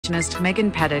Conservationist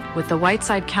Meghan Pettit with the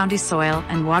Whiteside County Soil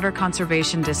and Water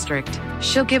Conservation District.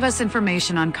 She'll give us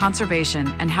information on conservation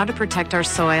and how to protect our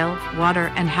soil,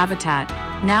 water, and habitat.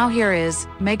 Now here is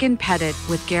Meghan Pettit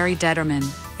with Gary Detterman.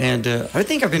 And I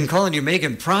think I've been calling you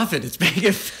Megan Prophet. It's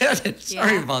Megan Pettit.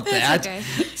 Sorry about that. Okay.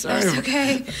 Sorry. That's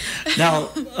okay. Now,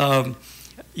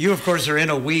 you, of course, are in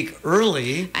a week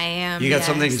early. I am. You got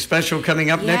something special coming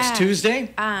up next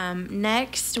Tuesday?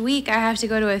 Next week, I have to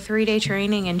go to a 3-day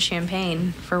training in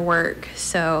Champaign for work.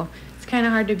 So it's kind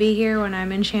of hard to be here when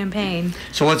I'm in Champaign.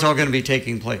 So what's all going to be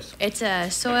taking place? It's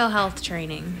a soil health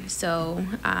training. So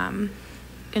I'm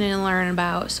going to learn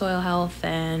about soil health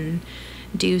and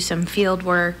do some field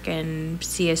work and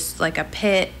see a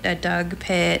dug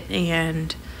pit,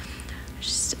 and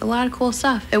just a lot of cool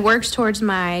stuff. It works towards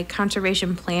my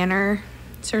conservation planner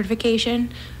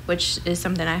certification, which is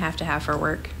something I have to have for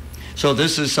work. So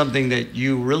this is something that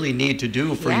you really need to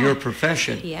do for your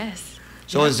profession. Yes.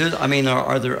 So is it,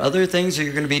 are there other things that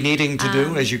you're going to be needing to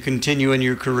do as you continue in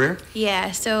your career?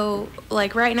 Yeah, so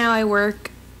like right now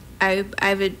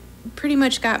I've pretty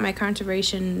much got my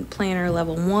conservation planner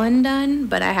level 1 done,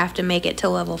 but I have to make it to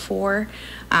level 4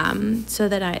 so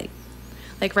that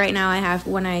right now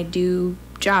when I do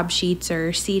job sheets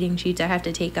or seeding sheets, I have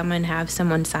to take them and have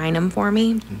someone sign them for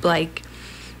me,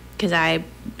 because I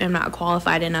am not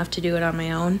qualified enough to do it on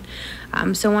my own.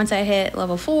 So once I hit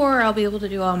level 4, I'll be able to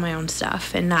do all my own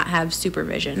stuff and not have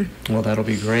supervision. Well, that'll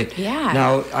be great. Yeah.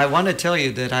 Now, I want to tell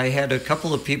you that I had a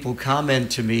couple of people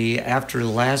comment to me after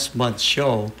last month's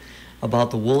show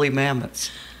about the woolly mammoths.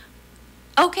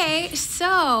 Okay,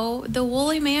 so the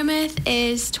woolly mammoth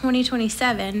is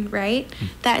 2027, right?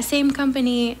 That same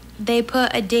company, they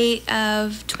put a date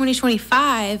of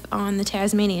 2025 on the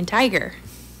Tasmanian tiger,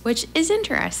 which is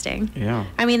interesting. Yeah.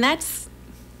 I mean, that's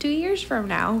 2 years from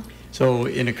now. So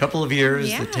in a couple of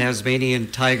years, the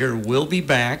Tasmanian tiger will be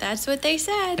back. That's what they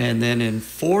said. And then in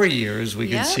 4 years, we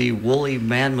can see woolly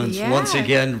mammoths once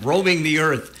again roaming the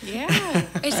earth. Yeah.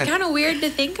 It's kind of weird to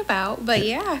think about, but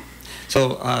yeah.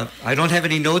 So I don't have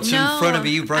any notes in front of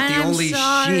me. You brought the only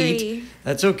sheet.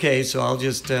 That's okay. So I'll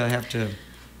just have to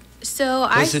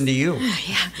listen to you.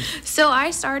 Yeah. So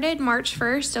I started March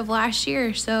 1st of last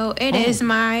year. So it is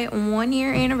my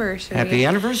 1-year anniversary. Happy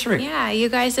anniversary. Yeah. You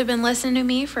guys have been listening to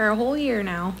me for a whole year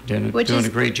now. Doing a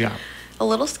great job. A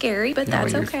little scary, but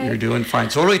that's okay. You're doing fine.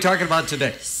 So what are we talking about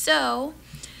today? So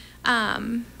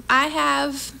I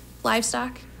have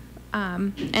livestock.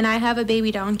 And I have a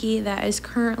baby donkey that is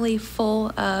currently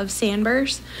full of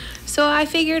sandburrs. So I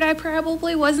figured I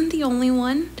probably wasn't the only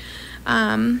one.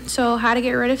 So how to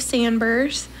get rid of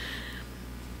sandburrs.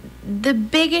 The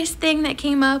biggest thing that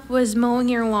came up was mowing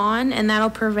your lawn, and that'll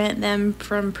prevent them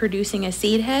from producing a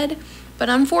seed head. But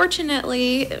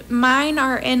unfortunately, mine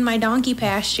are in my donkey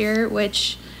pasture,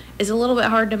 which is a little bit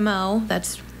hard to mow.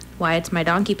 That's why it's my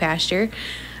donkey pasture.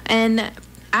 And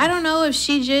I don't know if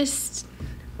she just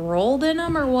rolled in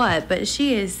them or what, but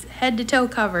she is head to toe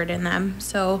covered in them,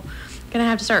 so I'm gonna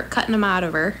have to start cutting them out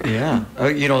of her. Yeah.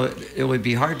 It would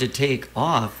be hard to take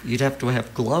off. You'd have to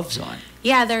have gloves on.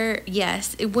 Yeah,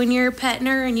 when you're petting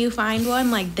her and you find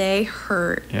one, they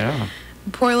hurt. Yeah.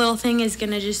 Poor little thing is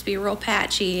gonna just be real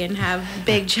patchy and have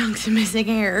big chunks of missing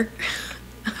hair.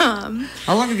 How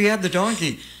long have you had the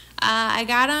donkey? I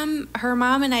got him, her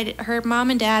mom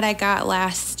and dad I got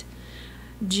last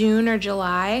June or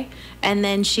July, and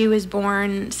then she was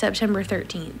born September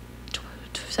 13th,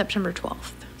 September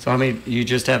 12th. So you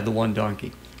just have the one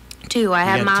donkey? 2. I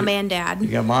have mom and dad. You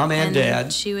got mom and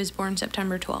dad. She was born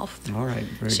September 12th. All right.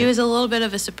 She was a little bit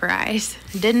of a surprise.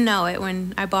 Didn't know it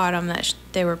when I bought them that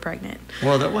they were pregnant.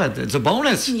 Well, it's a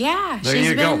bonus. Yeah.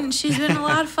 She's been a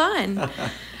lot of fun.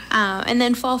 And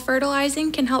then fall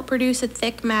fertilizing can help produce a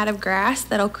thick mat of grass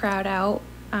that'll crowd out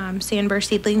sandburr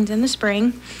seedlings in the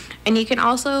spring. And you can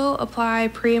also apply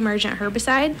pre-emergent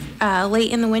herbicide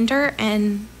late in the winter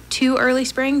and too early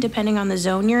spring, depending on the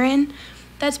zone you're in.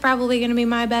 That's probably going to be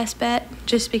my best bet,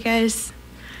 just because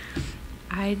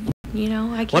I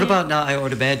can't. What about now? I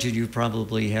would imagine you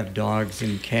probably have dogs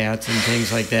and cats and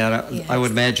things like that. Yes. I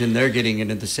would imagine they're getting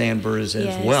into the sandburrs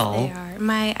as well. Yes,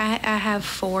 they are. I have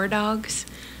 4 dogs.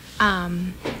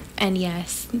 And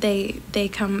yes, they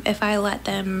come, if I let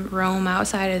them roam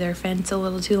outside of their fence a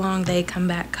little too long, they come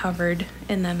back covered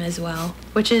in them as well,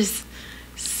 which is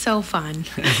so fun.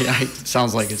 Yeah, it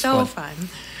sounds like it's so fun.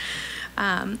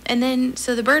 And then,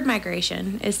 so the bird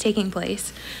migration is taking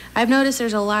place. I've noticed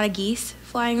there's a lot of geese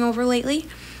flying over lately.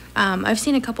 I've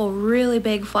seen a couple really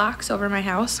big flocks over my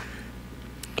house.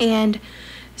 And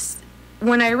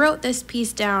when I wrote this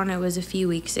piece down, it was a few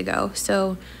weeks ago.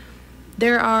 So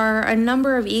there are a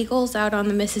number of eagles out on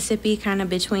the Mississippi, kind of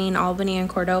between Albany and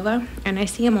Cordova, and I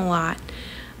see them a lot.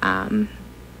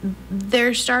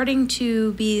 They're starting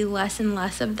to be less and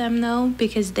less of them, though,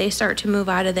 because they start to move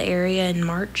out of the area in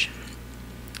March.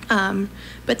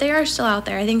 But they are still out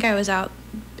there. I think I was out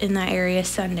in that area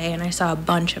Sunday, and I saw a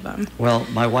bunch of them. Well,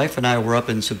 my wife and I were up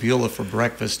in Sebula for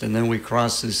breakfast, and then we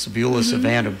crossed the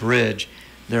Sebula-Savannah Bridge.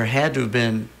 There had to have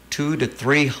been 200 to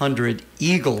 300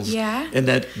 eagles in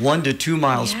that 1 to 2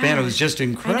 mile span. It was just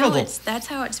incredible. I know, that's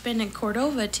how it's been in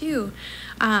Cordova, too.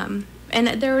 And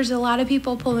there was a lot of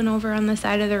people pulling over on the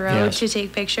side of the road to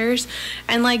take pictures.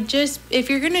 And, like, just, if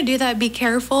you're going to do that, be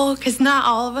careful, because not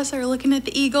all of us are looking at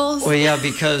the eagles. Well, yeah,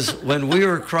 because when we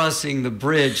were crossing the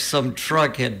bridge, some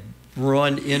truck had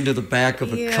run into the back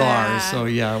of a car. So,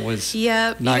 yeah, it was not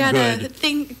good. You got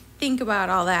to think about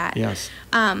all that. Yes.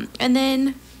 And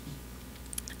then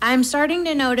I'm starting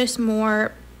to notice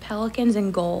more pelicans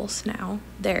and gulls now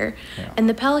there. Yeah. And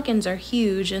the pelicans are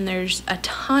huge, and there's a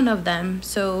ton of them.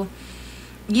 So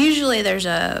usually there's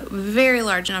a very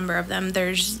large number of them.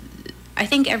 I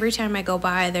think every time I go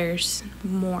by, there's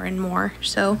more and more.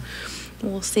 So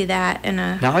we'll see that in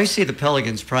a... Now, I see the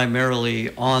pelicans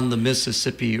primarily on the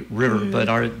Mississippi River, but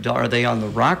are they on the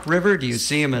Rock River? Do you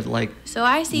see them at, like, so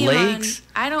I see lakes?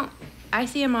 I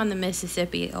see them on the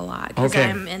Mississippi a lot because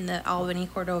I'm in the Albany,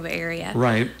 Cordova area.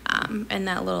 Right. And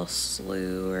that little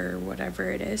slough or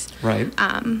whatever it is. Right.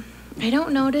 I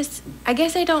don't notice, I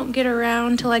guess I don't get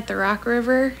around to, like, the Rock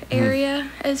River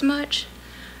area as much,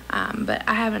 but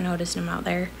I haven't noticed them out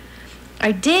there.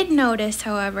 I did notice,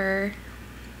 however,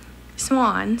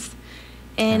 swans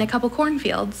in a couple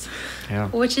cornfields,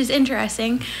 which is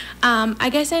interesting. I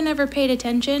guess I never paid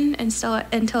attention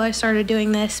until I started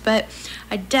doing this, but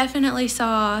I definitely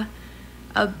saw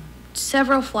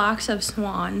several flocks of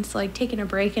swans, like, taking a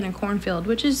break in a cornfield,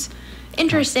 which is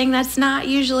interesting. That's not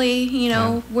usually,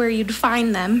 where you'd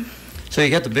find them. So you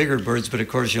got the bigger birds, but of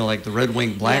course, like the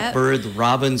red-winged blackbird, the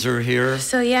robins are here.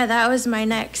 So yeah, that was my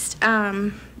next.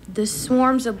 The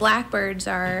swarms of blackbirds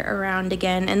are around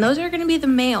again, and those are going to be the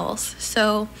males.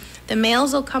 So the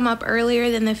males will come up earlier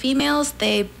than the females.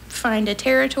 They find a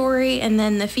territory, and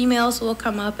then the females will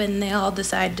come up, and they all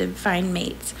decide to find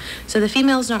mates. So the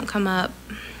females don't come up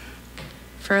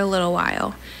for a little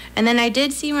while. And then I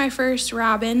did see my first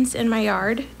robins in my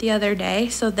yard the other day,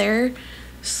 so they're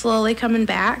slowly coming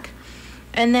back.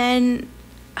 And then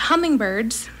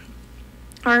hummingbirds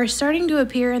are starting to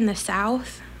appear in the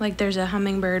south. Like, there's a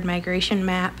hummingbird migration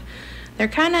map. They're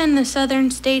kind of in the southern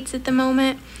states at the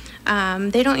moment.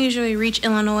 They don't usually reach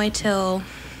Illinois till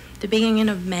the beginning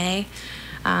of May.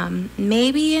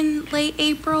 Maybe in late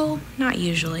April, not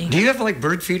usually. Do you have, like,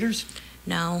 bird feeders?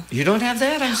 No. You don't have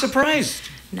that? I'm surprised.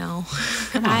 No.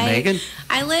 Come on, Megan.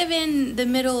 I live in the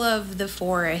middle of the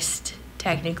forest,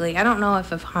 technically. I don't know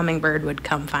if a hummingbird would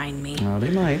come find me. Oh,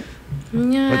 they might.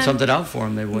 Yeah. Put something out for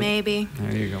them, they would. Maybe.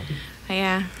 There you go.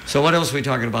 Yeah. So what else are we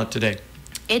talking about today?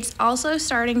 It's also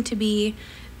starting to be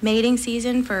mating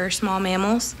season for small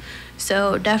mammals.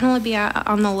 So definitely be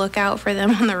on the lookout for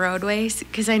them on the roadways,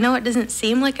 because I know it doesn't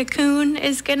seem like a coon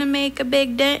is going to make a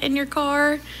big dent in your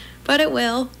car, but it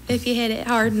will if you hit it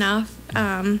hard enough.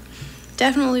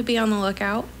 Definitely be on the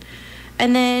lookout.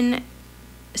 And then,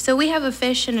 so we have a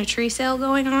fish and a tree sale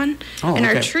going on. And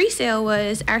our tree sale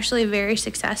was actually very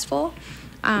successful.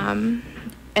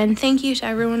 And thank you to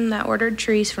everyone that ordered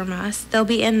trees from us. They'll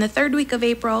be in the 3rd week of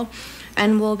April,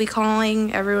 and we'll be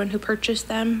calling everyone who purchased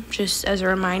them just as a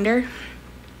reminder.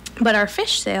 But our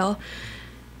fish sale,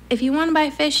 if you want to buy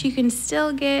fish, you can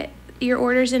still get your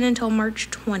orders in until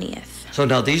March 20th. So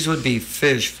now these would be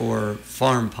fish for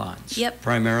farm ponds. Yep.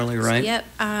 Primarily, right? Yep.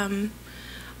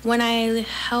 When I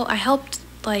helped,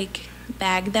 like,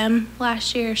 bag them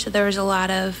last year, so there was a lot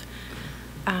of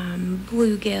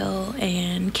bluegill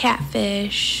and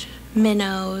catfish,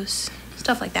 minnows,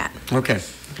 stuff like that. Okay.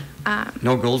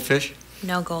 No goldfish?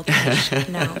 No goldfish,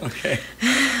 no. Okay.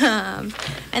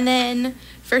 And then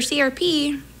for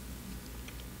CRP,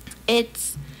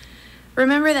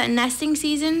 remember that nesting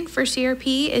season for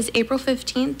CRP is April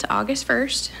 15th to August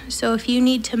 1st. So if you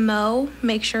need to mow,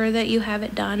 make sure that you have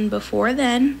it done before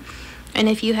then. And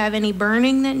if you have any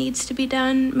burning that needs to be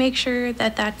done, make sure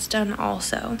that that's done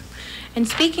also. And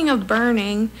speaking of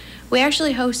burning, we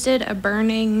actually hosted a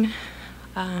burning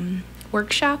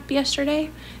workshop yesterday.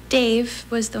 Dave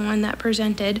was the one that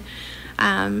presented,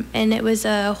 and it was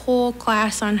a whole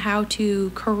class on how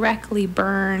to correctly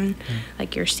burn,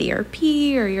 like your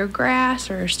CRP or your grass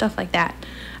or stuff like that.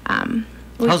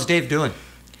 How's Dave doing?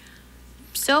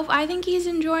 So I think he's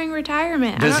enjoying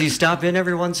retirement. Does he stop in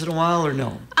every once in a while or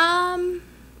no?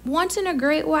 once in a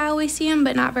great while we see him,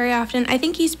 but not very often. I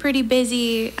think he's pretty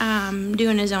busy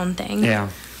doing his own thing. Yeah.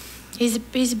 He's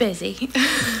busy.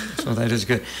 So that is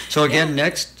good. So again,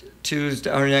 next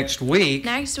Tuesday or next week.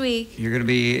 Next week. You're going to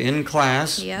be in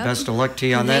class. Yep. Best of luck to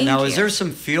you on that. Now, is there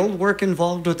some field work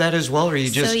involved with that as well, or are you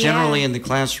just generally in the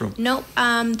classroom? Nope.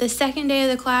 The second day of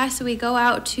the class, we go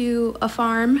out to a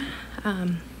farm.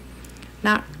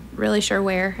 Not really sure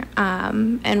where.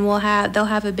 And they'll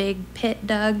have a big pit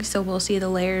dug, so we'll see the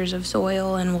layers of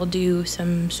soil, and we'll do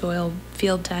some soil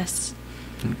field tests.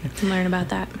 Okay. Learn about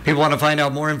that. People want to find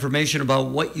out more information about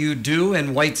what you do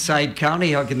in Whiteside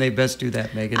County. How can they best do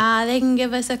that, Megan? They can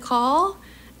give us a call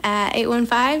at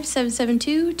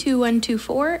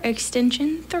 815-772-2124,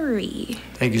 extension 3.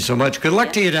 Thank you so much. Good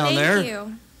luck to you down there. Thank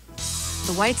you.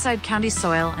 The Whiteside County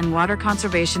Soil and Water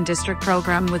Conservation District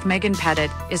program with Meghan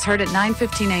Pettit is heard at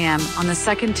 9:15 a.m. on the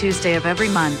second Tuesday of every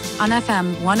month on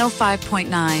FM 105.9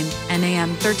 and AM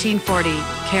 1340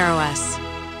 KROS.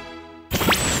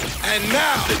 And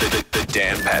now, the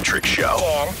Dan Patrick Show.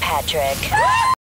 Dan Patrick.